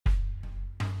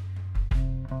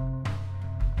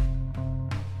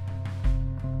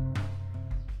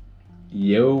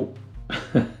Yo,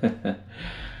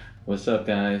 what's up,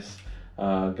 guys?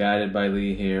 Guided by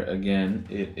Lee here again.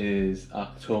 It is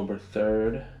October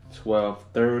 3rd,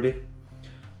 12:30.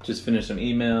 Just finished some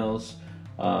emails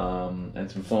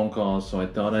and some phone calls, so I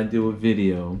thought I'd do a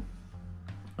video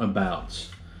about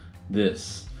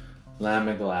this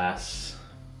Lamiglas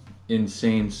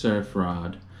Insane Surf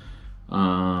Rod.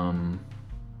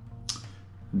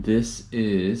 This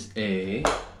is a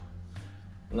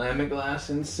Lamiglas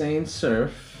Insane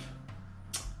Surf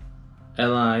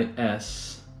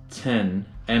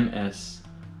LIS10MS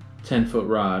 10-foot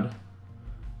rod,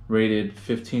 rated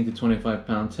 15 to 25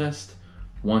 pound test,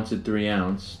 1 to 3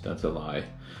 ounce, that's a lie,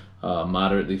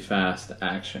 moderately fast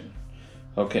action.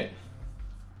 Okay,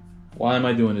 why am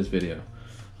I doing this video?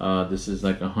 This is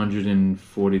like a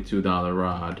 $142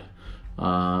 rod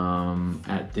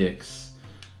at Dick's.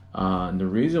 And the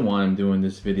reason why I'm doing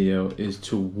this video is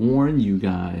to warn you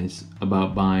guys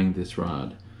about buying this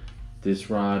rod. This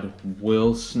rod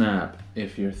will snap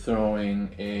if you're throwing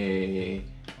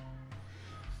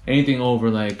anything over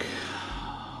like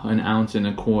 1.25 ounce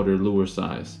lure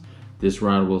size. This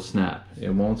rod will snap. It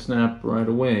won't snap right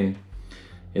away.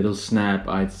 It'll snap,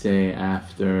 I'd say,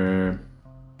 after,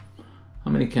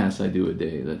 how many casts I do a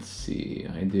day? Let's see.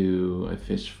 I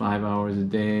fish 5 hours a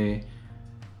day.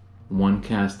 1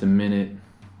 cast a minute.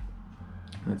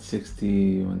 That's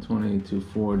 60, 120,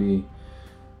 240,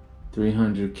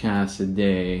 300 casts a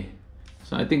day.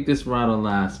 So I think this rod will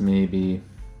last maybe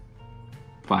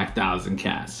 5,000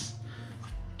 casts,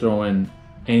 throwing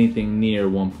anything near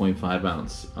 1.5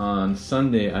 ounce. On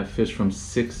Sunday, I fished from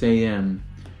 6 a.m.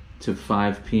 to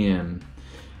 5 p.m.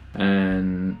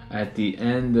 And at the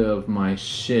end of my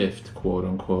shift, quote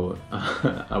unquote,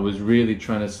 I was really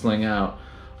trying to sling out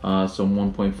some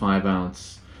 1.5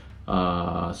 ounce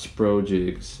spro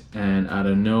jigs, and out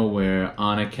of nowhere,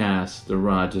 on a cast, the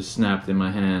rod just snapped in my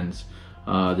hands.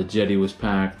 The jetty was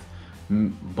packed,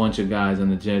 bunch of guys on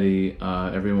the jetty.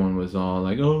 Everyone was all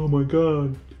like, "Oh my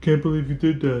god, can't believe you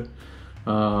did that."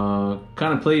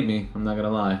 Kind of played me, I'm not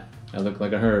gonna lie. I looked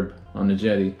like a herb on the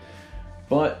jetty,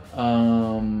 but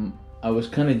I was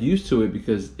kind of used to it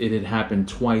because it had happened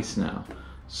twice now.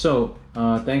 So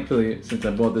thankfully, since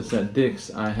I bought this at Dick's,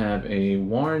 I have a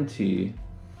warranty.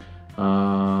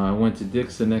 I went to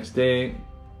Dick's the next day,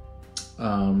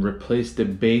 replaced the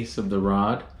base of the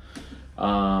rod,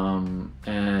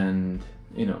 and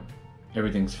you know,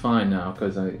 everything's fine now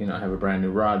because I have a brand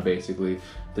new rod basically.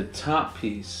 The top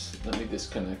piece, let me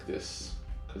disconnect this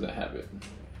because I have it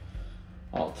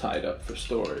all tied up for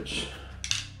storage.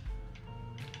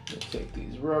 Let's take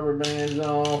these rubber bands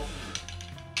off.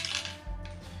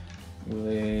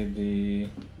 Lay the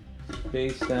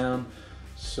base down.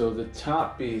 So the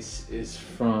top piece is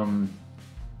from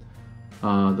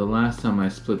the last time I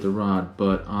split the rod,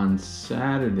 but on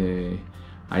Saturday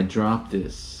I dropped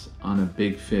this on a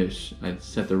big fish. I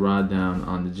set the rod down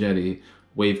on the jetty,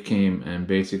 wave came and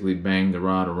basically banged the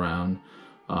rod around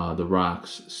the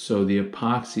rocks. So the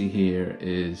epoxy here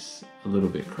is a little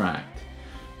bit cracked.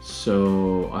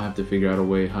 So I have to figure out a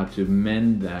way how to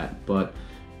mend that, but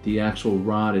the actual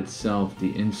rod itself,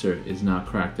 the insert, is not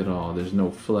cracked at all. There's no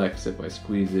flex. If I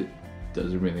squeeze it, it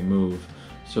doesn't really move.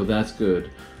 So that's good.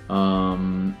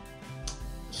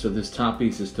 So this top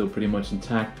piece is still pretty much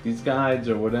intact. These guides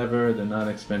or whatever, they're not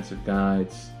expensive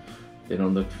guides. They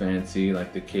don't look fancy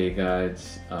like the K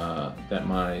guides that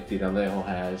my Tita Alejo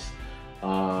has.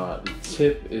 The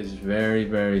tip is very,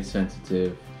 very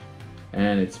sensitive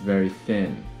and it's very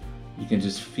thin. You can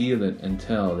just feel it and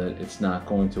tell that it's not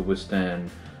going to withstand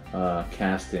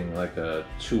casting like a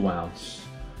 2 ounce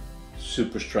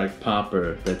super strike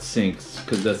popper that sinks,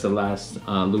 because that's the last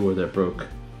lure that broke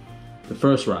the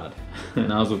first rod.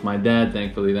 And I was with my dad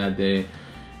thankfully that day,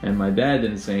 and my dad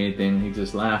didn't say anything, he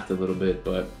just laughed a little bit,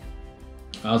 but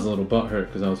I was a little butthurt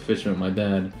because I was fishing with my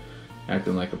dad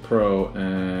acting like a pro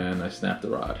and I snapped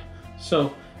the rod.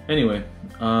 So anyway,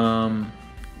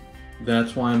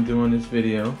 that's why I'm doing this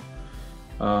video.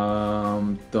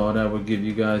 Thought I would give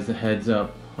you guys a heads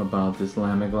up about this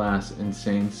Lamiglas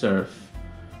Insane Surf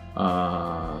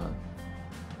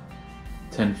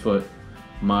 10-foot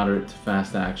moderate to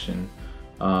fast action.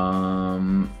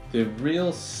 The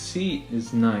reel seat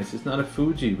is nice. It's not a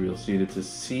Fuji reel seat, it's a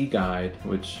Sea Guide,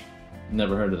 which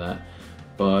never heard of that,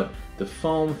 but the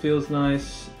foam feels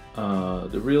nice.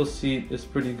 The reel seat is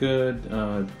pretty good.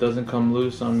 Doesn't come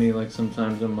loose on me like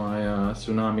sometimes on my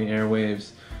Tsunami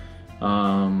Airwaves.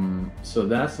 So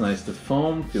that's nice. The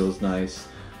foam feels nice.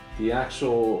 The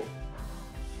actual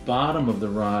bottom of the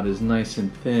rod is nice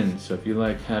and thin, so if you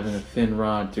like having a thin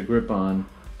rod to grip on,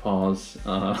 pause,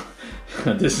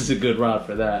 this is a good rod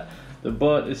for that. The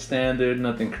butt is standard,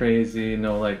 nothing crazy,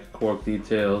 no like cork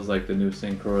details like the new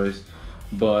St. Croix.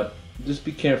 But just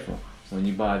be careful when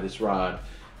you buy this rod.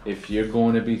 If you're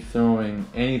going to be throwing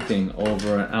anything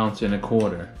over 1.25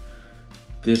 ounces,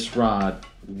 this rod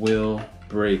will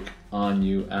break on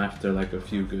you after like a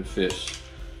few good fish.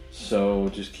 So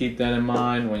just keep that in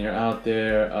mind when you're out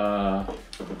there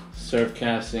surf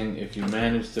casting. If you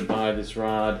manage to buy this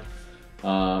rod,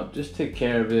 just take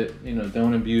care of it. You know,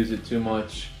 don't abuse it too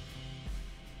much.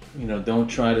 You know, don't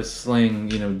try to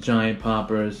sling, you know, giant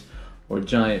poppers or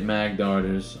giant mag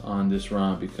darters on this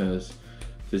rod, because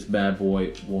this bad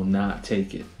boy will not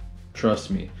take it.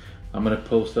 Trust me. I'm gonna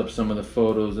post up some of the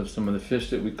photos of some of the fish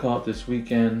that we caught this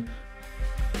weekend.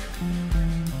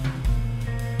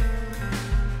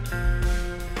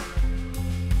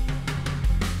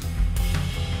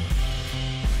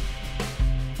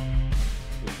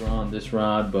 We're on this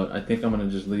rod, but I think I'm gonna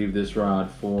just leave this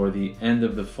rod for the end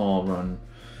of the fall run.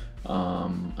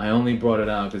 I only brought it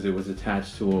out because it was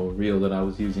attached to a reel that I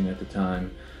was using at the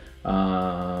time.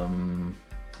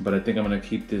 But I think I'm gonna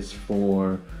keep this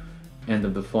for end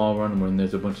of the fall run when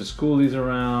there's a bunch of schoolies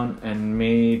around, and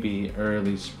maybe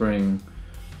early spring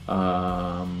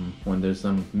when there's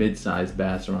some mid-sized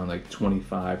bass around, like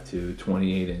 25 to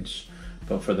 28 inch.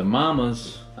 But for the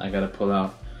mamas, I gotta pull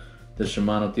out the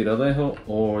Shimano Tiralejo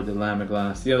or the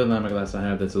Lamiglas. The other Lamiglas I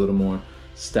have that's a little more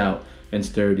stout and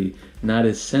sturdy, not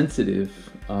as sensitive,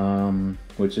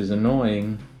 which is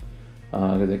annoying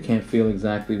because I can't feel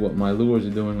exactly what my lures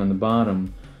are doing on the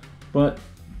bottom. But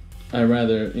I'd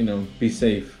rather, you know, be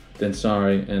safe than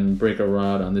sorry and break a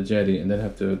rod on the jetty and then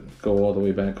have to go all the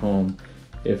way back home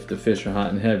if the fish are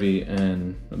hot and heavy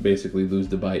and basically lose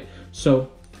the bite. So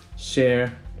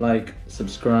share, like,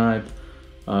 subscribe,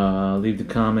 leave the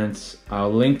comments.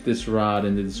 I'll link this rod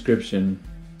in the description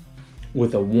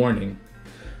with a warning.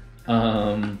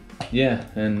 Yeah,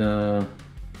 and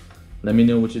let me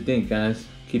know what you think, guys.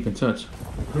 Keep in touch.